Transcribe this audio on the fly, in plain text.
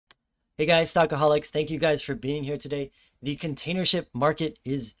Hey guys, Stockaholics, thank you guys for being here today. The container ship market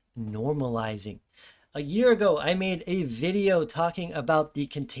is normalizing. A year ago, I made a video talking about the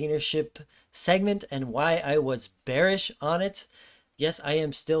container ship segment and why I was bearish on it. Yes, I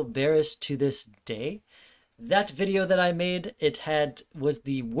am still bearish to this day. That video that I made, was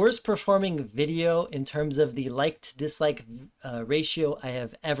the worst performing video in terms of the like to dislike ratio I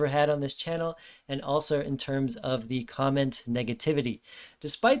have ever had on this channel, and also in terms of the comment negativity.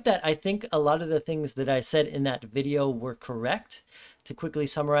 Despite that, I think a lot of the things that I said in that video were correct. To quickly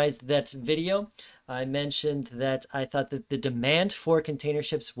summarize that video, I mentioned that I thought that the demand for container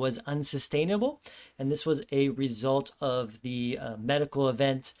ships was unsustainable, and this was a result of the medical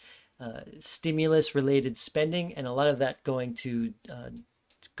event, stimulus related spending, and a lot of that going to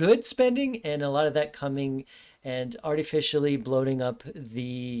good spending, and a lot of that coming and artificially bloating up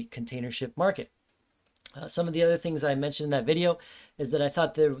the container ship market. Some of the other things I mentioned in that video is that I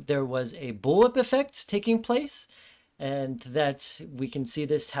thought there was a bullwhip effect taking place, and that we can see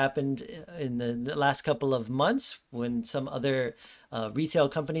this happened in the last couple of months when some other retail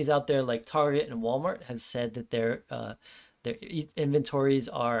companies out there like Target and Walmart have said that their inventories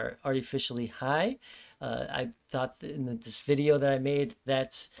are artificially high. I thought in this video that I made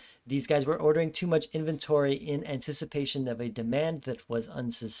that these guys were ordering too much inventory in anticipation of a demand that was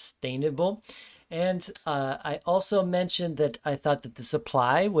unsustainable. And I also mentioned that I thought that the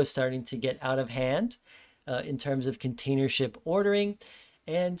supply was starting to get out of hand in terms of container ship ordering.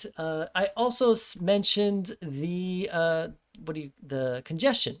 And I also mentioned the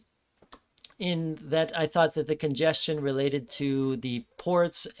congestion, in that I thought that the congestion related to the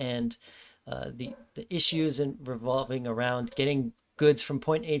ports and the issues revolving around getting goods from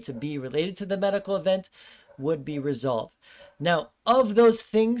point A to B related to the medical event would be resolved. Now, of those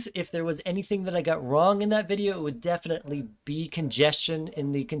things, if there was anything that I got wrong in that video, it would definitely be congestion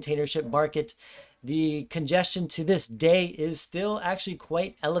in the container ship market. The congestion to this day is still actually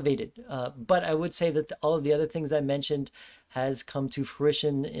quite elevated, but I would say that all of the other things I mentioned has come to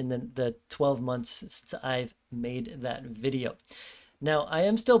fruition in the 12 months since I've made that video. Now, I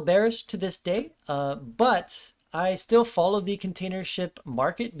am still bearish to this day, but I still follow the container ship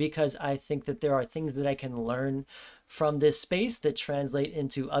market because I think that there are things that I can learn from this space that translate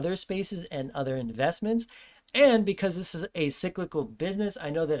into other spaces and other investments. And because this is a cyclical business, I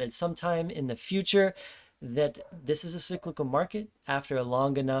know that at some time in the future that this is a cyclical market. After a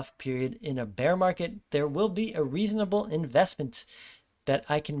long enough period in a bear market, there will be a reasonable investment that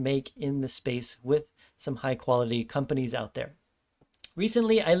I can make in the space with some high quality companies out there.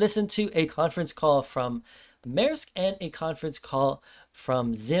 Recently, I listened to a conference call from Maersk and a conference call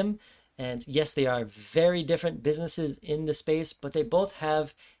from Zim. And yes, they are very different businesses in the space, but they both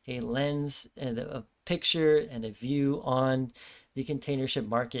have a lens and a picture and a view on the container ship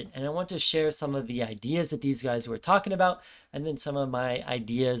market. And I want to share some of the ideas that these guys were talking about, and then some of my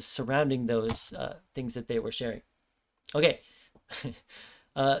ideas surrounding those things that they were sharing. Okay.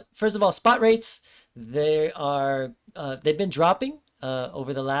 First of all, spot rates, they've been dropping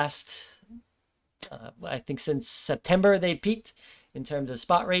over the last, I think since September they peaked in terms of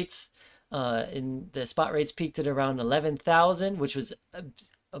spot rates. The spot rates peaked at around 11,000, which was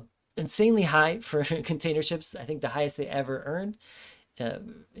insanely high for container ships. I think the highest they ever earned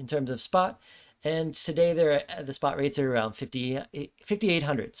in terms of spot. And today the spot rates are around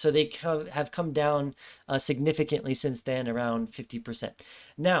 5,800. So they have come down significantly since then, around 50%.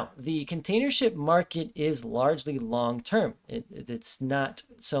 Now, the container ship market is largely long term. It's not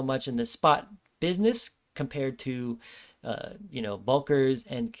so much in the spot business compared to bulkers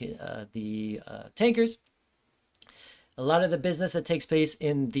and the tankers. A lot of the business that takes place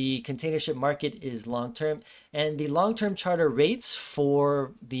in the container ship market is long-term, and the long-term charter rates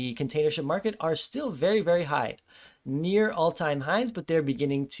for the container ship market are still very, very high, near all-time highs, but they're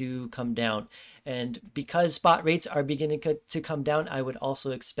beginning to come down. And because spot rates are beginning to come down, I would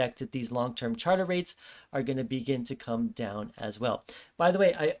also expect that these long-term charter rates are going to begin to come down as well. By the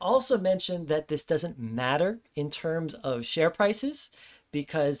way, I also mentioned that this doesn't matter in terms of share prices,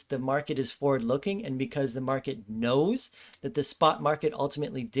 because the market is forward-looking and because the market knows that the spot market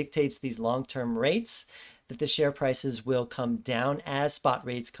ultimately dictates these long-term rates, that the share prices will come down as spot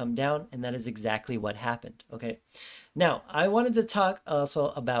rates come down, and that is exactly what happened. Okay, now I wanted to talk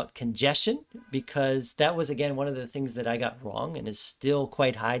also about congestion, because that was again one of the things that I got wrong and is still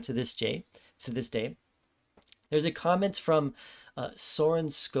quite high to this day. There's a comment from Soren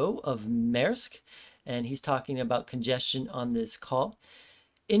Sko of Maersk, and he's talking about congestion on this call.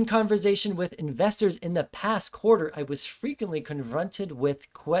 In conversation with investors in the past quarter, I was frequently confronted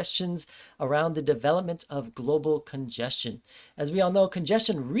with questions around the development of global congestion. As we all know,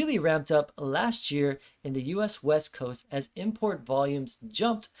 congestion really ramped up last year in the US West Coast as import volumes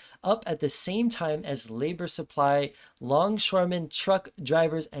jumped up at the same time as labor supply, longshoremen, truck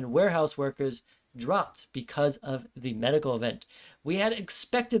drivers, and warehouse workers dropped because of the medical event. We had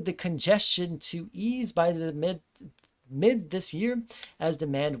expected the congestion to ease by the mid this year as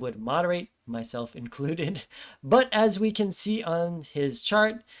demand would moderate, myself included. But as we can see on his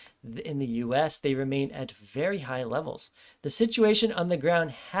chart, in the US, they remain at very high levels. The situation on the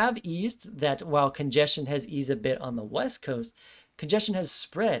ground have eased, that while congestion has eased a bit on the West Coast, congestion has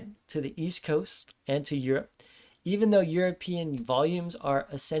spread to the East Coast and to Europe, even though European volumes are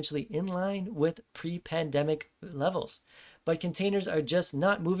essentially in line with pre-pandemic levels. But containers are just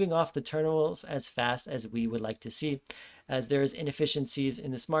not moving off the terminals as fast as we would like to see. As there is inefficiencies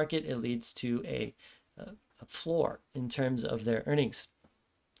in this market, it leads to a floor in terms of their earnings.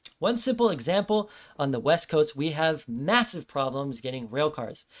 One simple example, on the West Coast, we have massive problems getting rail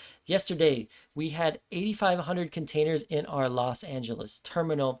cars. Yesterday, we had 8,500 containers in our Los Angeles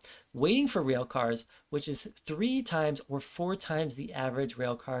terminal waiting for rail cars, which is 3 times or 4 times the average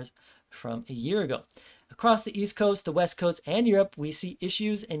rail cars from a year ago. Across the East Coast, the West Coast, and Europe, we see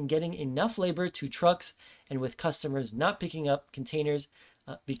issues in getting enough labor to trucks and with customers not picking up containers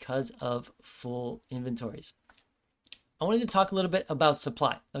because of full inventories. I wanted to talk a little bit about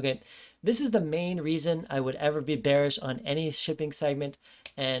supply. Okay, this is the main reason I would ever be bearish on any shipping segment.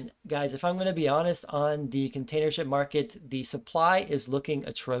 And guys, if I'm going to be honest on the container ship market, the supply is looking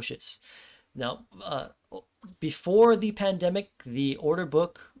atrocious. Now, before the pandemic, the order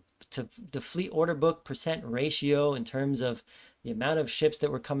book to the fleet order book percent ratio in terms of the amount of ships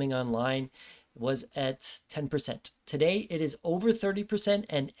that were coming online was at 10%. Today, it is over 30%,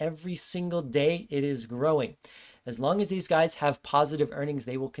 and every single day it is growing. As long as these guys have positive earnings,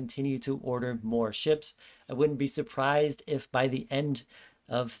 they will continue to order more ships. I wouldn't be surprised if by the end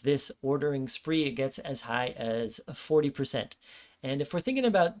of this ordering spree, it gets as high as 40%. And if we're thinking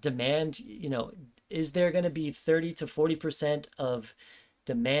about demand, you know, is there going to be 30 to 40% of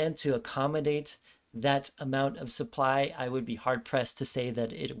demand to accommodate that amount of supply? I would be hard pressed to say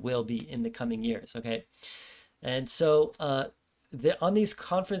that it will be in the coming years. Okay. And so on these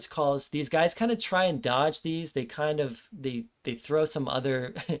conference calls, these guys kind of try and dodge these. They kind of, they throw some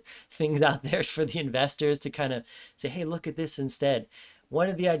other things out there for the investors to kind of say, hey, look at this instead. One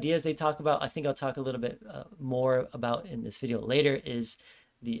of the ideas they talk about, I think I'll talk a little bit more about in this video later, is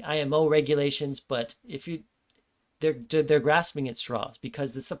the IMO regulations. But if you, they're grasping at straws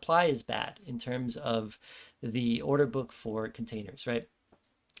because the supply is bad in terms of the order book for containers, right?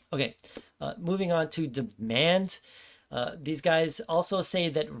 Okay, moving on to demand. These guys also say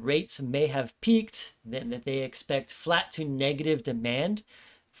that rates may have peaked, then that they expect flat to negative demand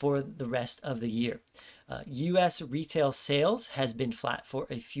for the rest of the year. US retail sales has been flat for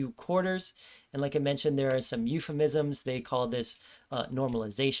a few quarters. And like I mentioned, there are some euphemisms. They call this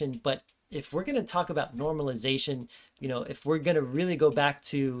normalization. But if we're going to talk about normalization, you know, if we're going to really go back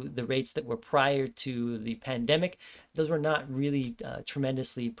to the rates that were prior to the pandemic, those were not really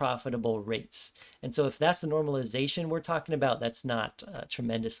tremendously profitable rates. And so if that's the normalization we're talking about, that's not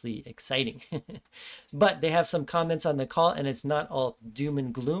tremendously exciting. But they have some comments on the call, and it's not all doom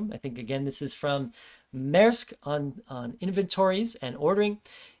and gloom. I think, again, this is from Maersk on inventories and ordering.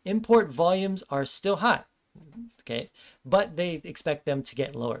 Import volumes are still high, okay, but they expect them to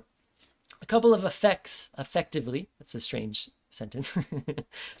get lower. A couple of effects, effectively, that's a strange sentence.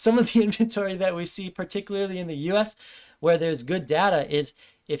 Some of the inventory that we see, particularly in the US, where there's good data, is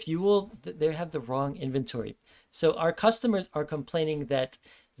if you will, they have the wrong inventory. So our customers are complaining that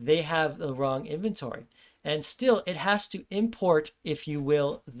they have the wrong inventory. And still, it has to import, if you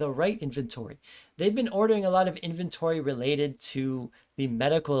will, the right inventory. They've been ordering a lot of inventory related to the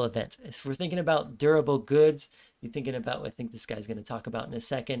medical event. If we're thinking about durable goods, you're thinking about what I think this guy's going to talk about in a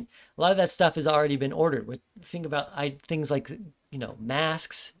second. A lot of that stuff has already been ordered. We think about things like, you know,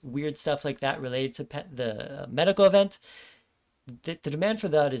 masks, weird stuff like that related to the medical event. The demand for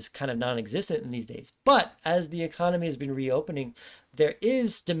that is kind of non-existent in these days. But as the economy has been reopening, there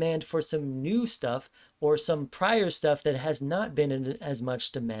is demand for some new stuff or some prior stuff that has not been in as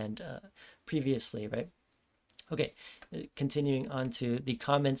much demand previously, right? Okay, continuing on to the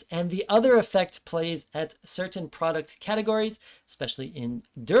comments. And the other effect plays at certain product categories, especially in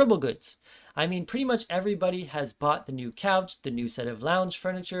durable goods. I mean, pretty much everybody has bought the new couch, the new set of lounge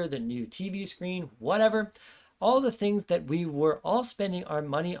furniture, the new TV screen, whatever. All the things that we were all spending our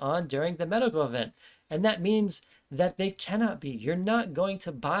money on during the medical event. And that means that they cannot be. You're not going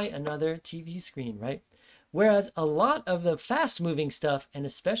to buy another TV screen, right? Whereas a lot of the fast moving stuff, and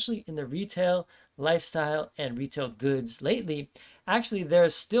especially in the retail, lifestyle, and retail goods lately, actually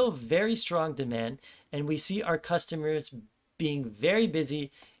there's still very strong demand. And we see our customers being very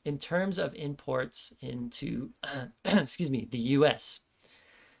busy in terms of imports into, excuse me, the US.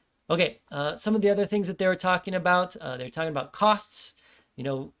 Okay, some of the other things that they were talking about, they're talking about costs. You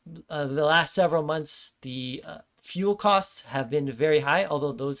know, the last several months, the fuel costs have been very high,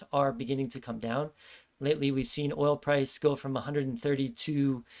 although those are beginning to come down. Lately, we've seen oil price go from 130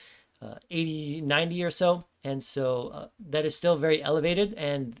 to 80, 90 or so. And so that is still very elevated.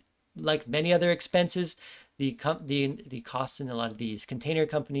 And like many other expenses, the costs in a lot of these container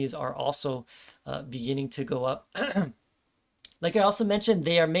companies are also beginning to go up. Like I also mentioned,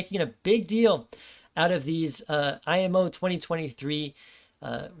 they are making a big deal out of these IMO 2023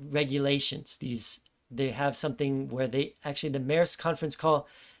 regulations. They have something where they actually, the Maersk conference call,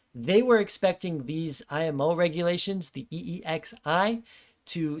 they were expecting these IMO regulations, the EEXI,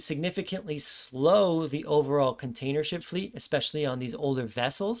 to significantly slow the overall container ship fleet, especially on these older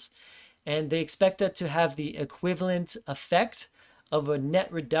vessels. And they expect that to have the equivalent effect of a net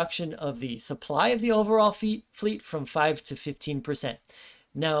reduction of the supply of the overall fleet from 5 to 15%.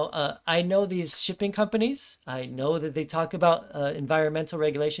 Now, I know these shipping companies. I know that they talk about environmental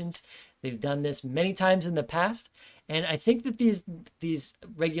regulations. They've done this many times in the past. And I think that these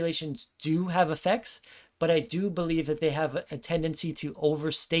regulations do have effects, but I do believe that they have a tendency to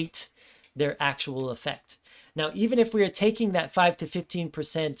overstate their actual effect. Now, even if we are taking that 5 to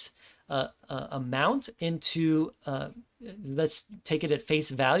 15% amount into, let's take it at face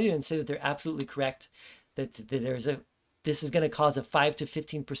value and say that they're absolutely correct, that this is going to cause a 5 to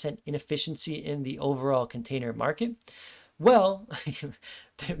 15% inefficiency in the overall container market. Well,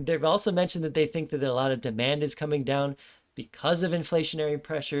 they've also mentioned that they think that a lot of demand is coming down because of inflationary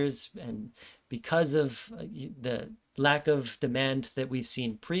pressures and because of the lack of demand that we've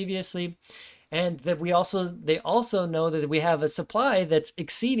seen previously. And that they also know that we have a supply that's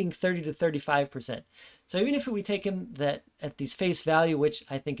exceeding 30 to 35%. So even if we take them that at these face value, which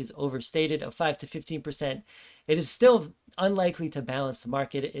I think is overstated, of 5 to 15%, it is still unlikely to balance the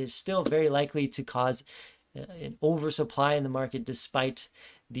market. It is still very likely to cause an oversupply in the market despite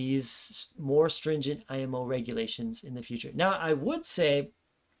these more stringent IMO regulations in the future. Now, I would say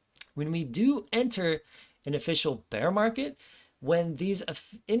when we do enter an official bear market, when these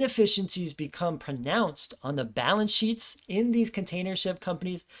inefficiencies become pronounced on the balance sheets in these container ship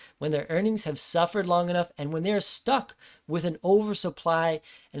companies, when their earnings have suffered long enough, and when they're stuck with an oversupply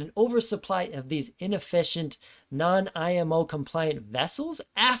of these inefficient, non-IMO compliant vessels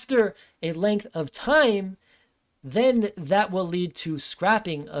after a length of time, then that will lead to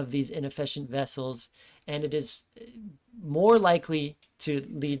scrapping of these inefficient vessels, and it is more likely to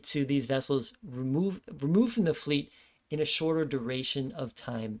lead to these vessels removed from the fleet in a shorter duration of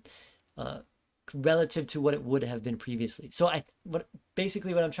time relative to what it would have been previously. So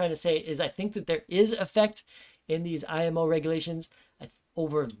basically what I'm trying to say is I think that there is effect in these IMO regulations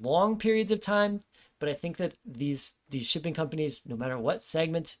over long periods of time, but I think that these shipping companies, no matter what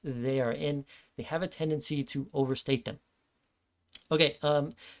segment they are in, they have a tendency to overstate them. Okay,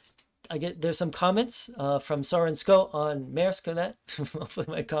 there's some comments from Soren Sko on Maersk on that. Hopefully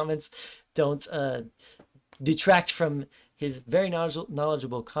my comments don't detract from his very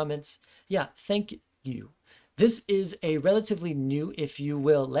knowledgeable comments. Yeah, thank you. This is a relatively new, if you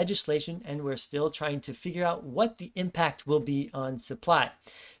will, legislation, and we're still trying to figure out what the impact will be on supply,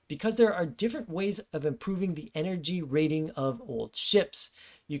 because there are different ways of improving the energy rating of old ships.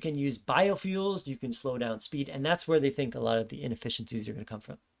 You can use biofuels, you can slow down speed, and that's where they think a lot of the inefficiencies are going to come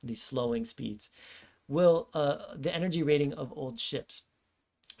from, these slowing speeds. The energy rating of old ships.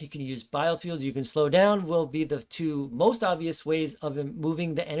 You can use biofuels, you can slow down, will be the two most obvious ways of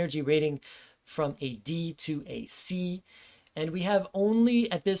moving the energy rating from a D to a C. And we have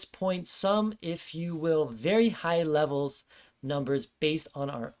only at this point some, if you will, very high numbers based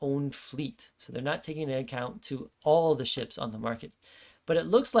on our own fleet. So they're not taking into account to all the ships on the market. But it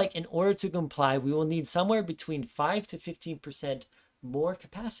looks like in order to comply, we will need somewhere between 5 to 15% more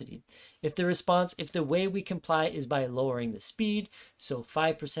capacity. If the way we comply is by lowering the speed, so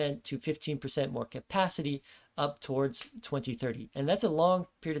 5% to 15% more capacity up towards 2030. And that's a long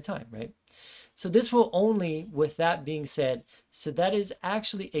period of time, right? So this will only, with that being said, so that is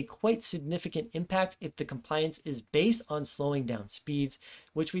actually a quite significant impact if the compliance is based on slowing down speeds,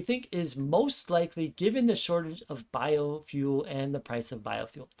 which we think is most likely given the shortage of biofuel and the price of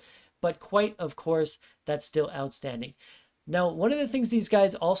biofuel. But quite, of course, that's still outstanding. Now, one of the things these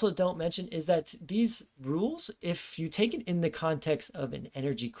guys also don't mention is that these rules, if you take it in the context of an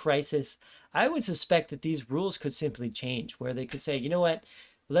energy crisis, I would suspect that these rules could simply change, where they could say, you know what,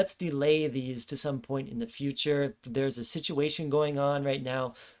 let's delay these to some point in the future. There's a situation going on right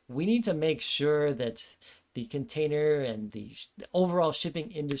now. We need to make sure that the container and the overall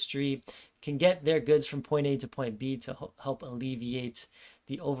shipping industry can get their goods from point A to point B to help alleviate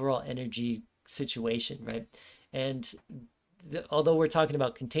the overall energy situation, right? And although we're talking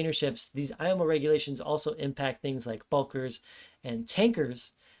about container ships, these IMO regulations also impact things like bulkers and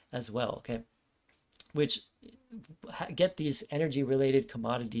tankers as well, okay? Which get these energy related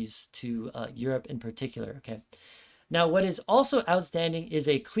commodities to Europe in particular, okay? Now, what is also outstanding is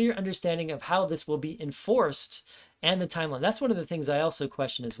a clear understanding of how this will be enforced and the timeline. That's one of the things I also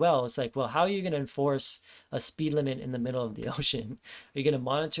question as well. It's like, well, how are you going to enforce a speed limit in the middle of the ocean? Are you going to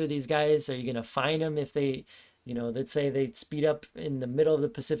monitor these guys? Are you going to fine them if they, you know, let's say they speed up in the middle of the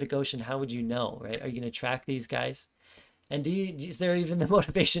Pacific Ocean? How would you know, right? Are you going to track these guys? And is there even the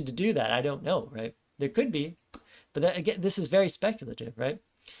motivation to do that? I don't know, right? There could be, but that, again, this is very speculative, right?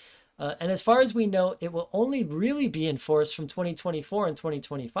 And as far as we know, it will only really be enforced from 2024 and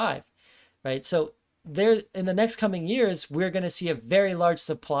 2025, right? So there, in the next coming years, we're going to see a very large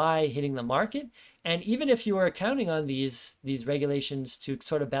supply hitting the market. And even if you are counting on these regulations to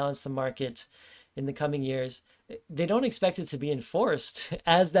sort of balance the market in the coming years, they don't expect it to be enforced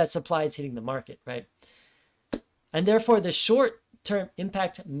as that supply is hitting the market, right? And therefore, the short-term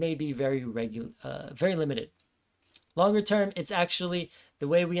impact may be very limited. Longer term, it's actually the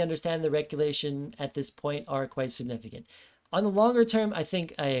way we understand the regulation at this point are quite significant. On the longer term, I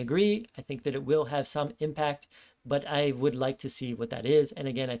think I agree. I think that it will have some impact, but I would like to see what that is. And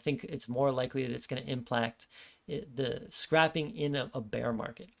again, I think it's more likely that it's going to impact the scrapping in a bear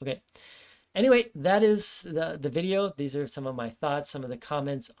market. Okay. Anyway, that is the video. These are some of my thoughts, some of the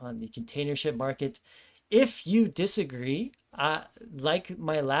comments on the container ship market. If you disagree, like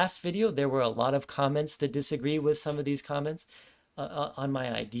my last video, there were a lot of comments that disagree with some of these comments on my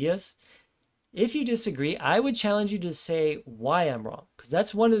ideas. If you disagree, I would challenge you to say why I'm wrong, because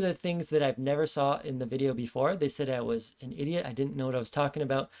that's one of the things that I've never saw in the video before. They said I was an idiot, I didn't know what I was talking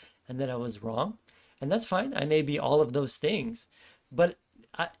about, and that I was wrong. And that's fine. I may be all of those things, but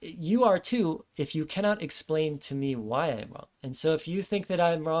you are too if you cannot explain to me why I'm wrong. And so if you think that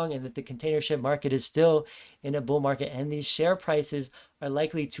I'm wrong and that the container ship market is still in a bull market and these share prices are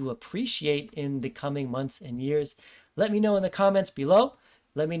likely to appreciate in the coming months and years, let me know in the comments below.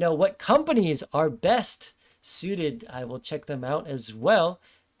 Let me know what companies are best suited. I will check them out as well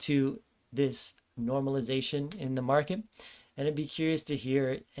to this normalization in the market. And I'd be curious to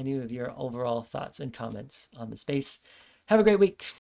hear any of your overall thoughts and comments on the space. Have a great week.